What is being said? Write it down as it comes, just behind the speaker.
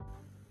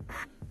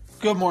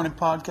Good morning,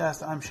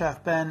 podcast. I'm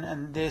Chef Ben,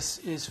 and this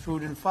is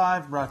Food in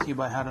 5, brought to you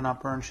by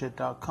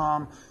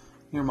HowToNotBurnShit.com,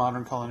 your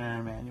modern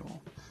culinary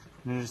manual.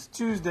 And it is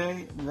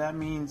Tuesday. That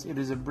means it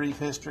is a brief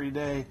history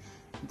day.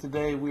 And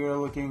today we are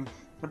looking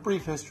at a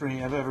brief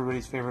history of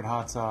everybody's favorite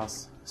hot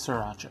sauce,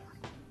 sriracha.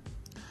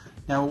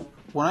 Now,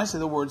 when I say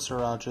the word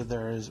sriracha,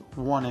 there is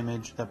one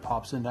image that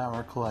pops into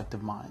our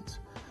collective minds.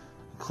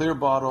 A clear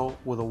bottle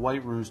with a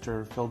white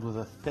rooster filled with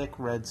a thick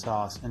red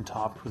sauce and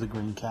topped with a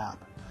green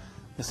cap.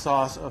 The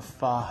sauce of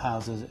pho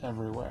houses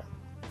everywhere.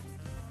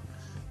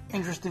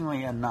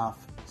 Interestingly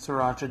enough,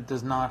 sriracha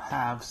does not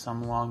have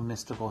some long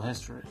mystical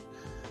history.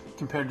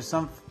 Compared to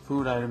some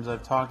food items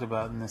I've talked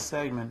about in this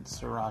segment,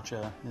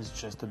 sriracha is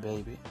just a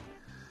baby.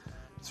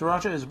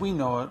 Sriracha as we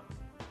know it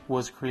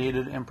was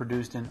created and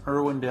produced in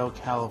Irwindale,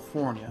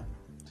 California.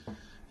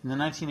 In the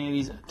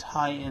 1980s, a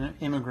Thai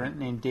immigrant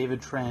named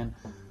David Tran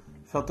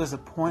felt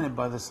disappointed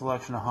by the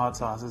selection of hot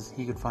sauces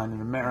he could find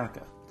in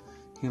America.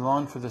 He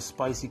longed for the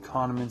spicy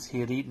condiments he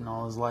had eaten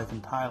all his life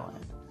in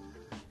Thailand.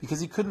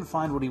 Because he couldn't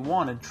find what he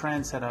wanted,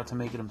 Tran set out to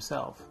make it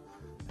himself.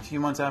 A few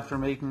months after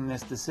making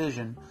this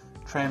decision,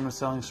 Tran was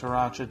selling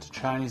sriracha to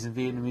Chinese and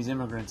Vietnamese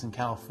immigrants in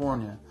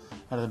California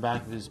out of the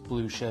back of his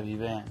blue Chevy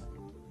van.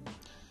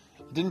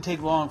 It didn't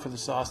take long for the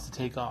sauce to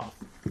take off.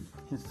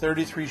 In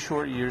 33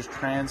 short years,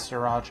 Tran's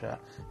sriracha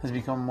has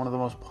become one of the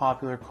most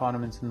popular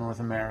condiments in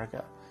North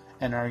America,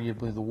 and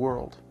arguably the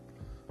world.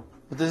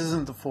 But this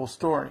isn't the full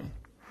story.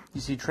 You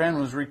see, Tran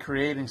was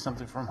recreating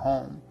something from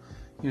home.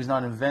 He was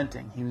not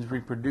inventing, he was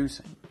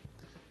reproducing.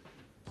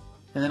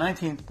 In the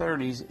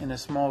 1930s, in a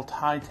small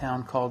Thai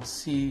town called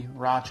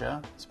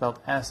Sriracha, spelled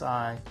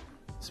S-I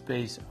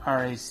space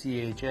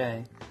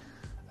R-A-C-H-A,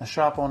 a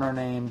shop owner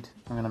named,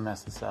 I'm going to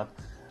mess this up,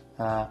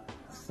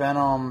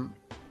 Phenom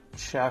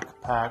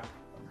Chakpak,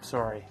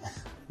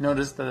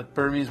 noticed that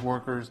Burmese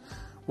workers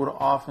would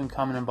often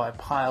come in and buy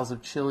piles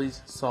of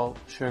chilies, salt,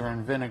 sugar,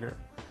 and vinegar.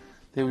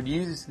 They would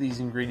use these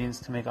ingredients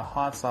to make a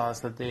hot sauce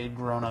that they had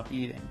grown up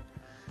eating.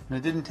 And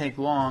it didn't take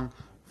long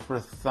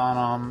for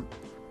Phenom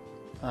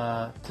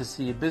to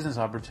see a business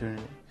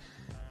opportunity.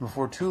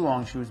 Before too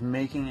long, she was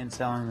making and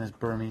selling this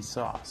Burmese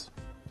sauce.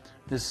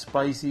 This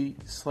spicy,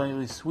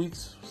 slightly sweet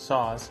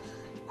sauce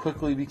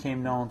quickly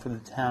became known for the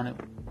town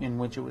in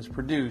which it was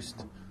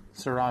produced,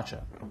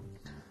 Sriracha.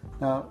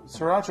 Now,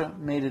 sriracha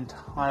made in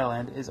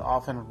Thailand is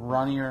often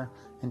runnier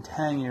and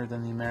tangier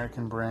than the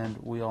American brand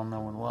we all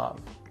know and love.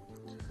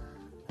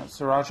 Now,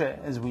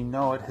 sriracha, as we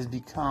know it, has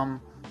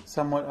become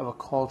somewhat of a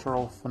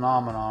cultural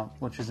phenomenon,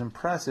 which is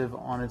impressive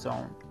on its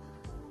own.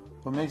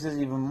 What makes this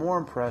even more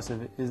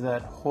impressive is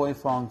that Huy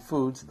Fong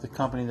Foods, the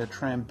company that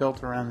Tran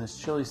built around this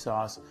chili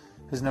sauce,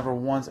 has never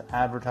once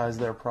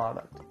advertised their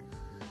product.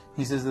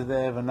 He says that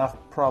they have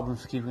enough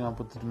problems keeping up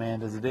with the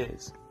demand as it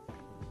is.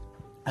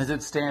 As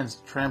it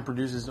stands, Tran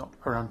produces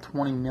around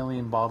 20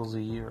 million bottles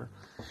a year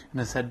and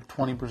has had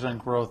 20%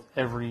 growth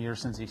every year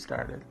since he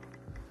started.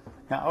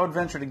 Now, I would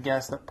venture to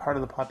guess that part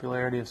of the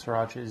popularity of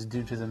sriracha is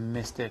due to the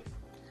mystique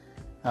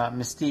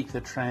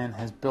that Tran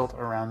has built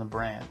around the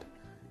brand.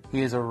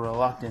 He is a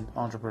reluctant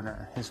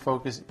entrepreneur. His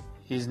focus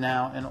is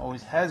now and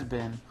always has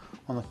been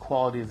on the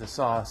quality of the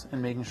sauce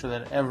and making sure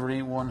that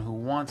everyone who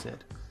wants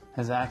it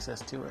has access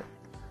to it.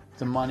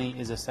 The money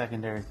is a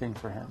secondary thing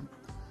for him.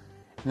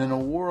 And in a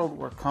world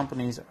where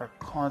companies are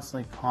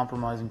constantly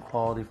compromising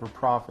quality for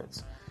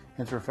profits,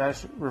 it's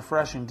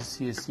refreshing to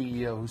see a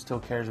CEO who still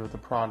cares about the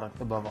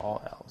product above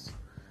all else.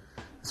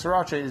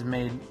 Sriracha is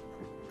made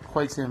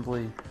quite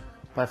simply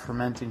by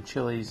fermenting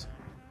chilies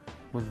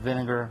with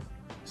vinegar,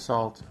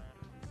 salt,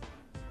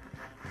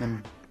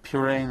 then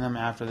pureeing them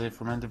after they've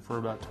fermented for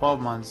about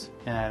 12 months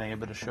and adding a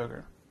bit of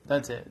sugar.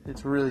 That's it.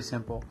 It's really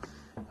simple.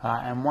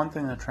 And one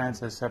thing that Tran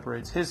says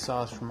separates his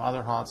sauce from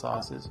other hot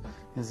sauces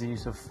is the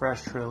use of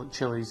fresh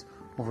chilies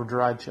over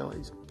dried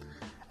chilies.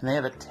 And they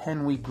have a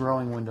 10-week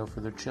growing window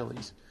for their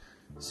chilies.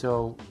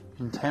 So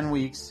in 10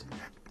 weeks,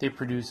 they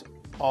produce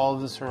all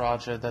of the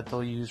sriracha that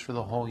they'll use for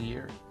the whole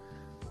year.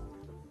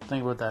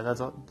 Think about that.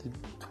 That's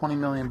 20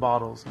 million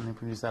bottles, and they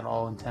produce that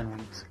all in 10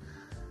 weeks.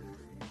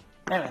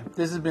 Anyway,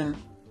 this has been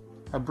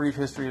a brief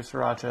history of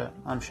sriracha.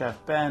 I'm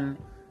Chef Ben.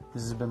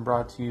 This has been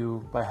brought to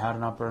you by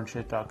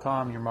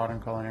HowToNotBurnShit.com, your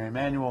modern culinary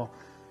manual.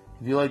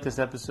 If you like this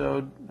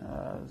episode,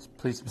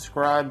 please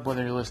subscribe,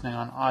 whether you're listening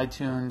on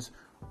iTunes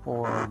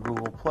or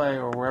Google Play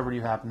or wherever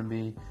you happen to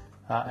be.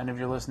 And if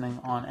you're listening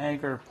on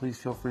Anchor, please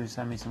feel free to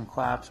send me some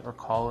claps or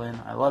call in.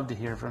 I love to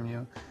hear from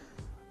you.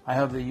 I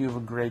hope that you have a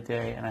great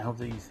day, and I hope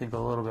that you think a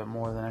little bit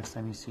more the next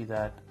time you see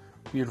that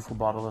beautiful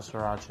bottle of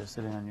sriracha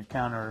sitting on your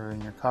counter or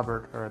in your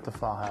cupboard or at the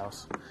pho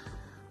house.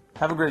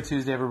 Have a great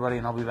Tuesday, everybody,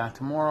 and I'll be back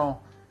tomorrow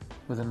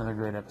with another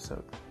great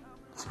episode.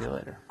 See you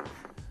later.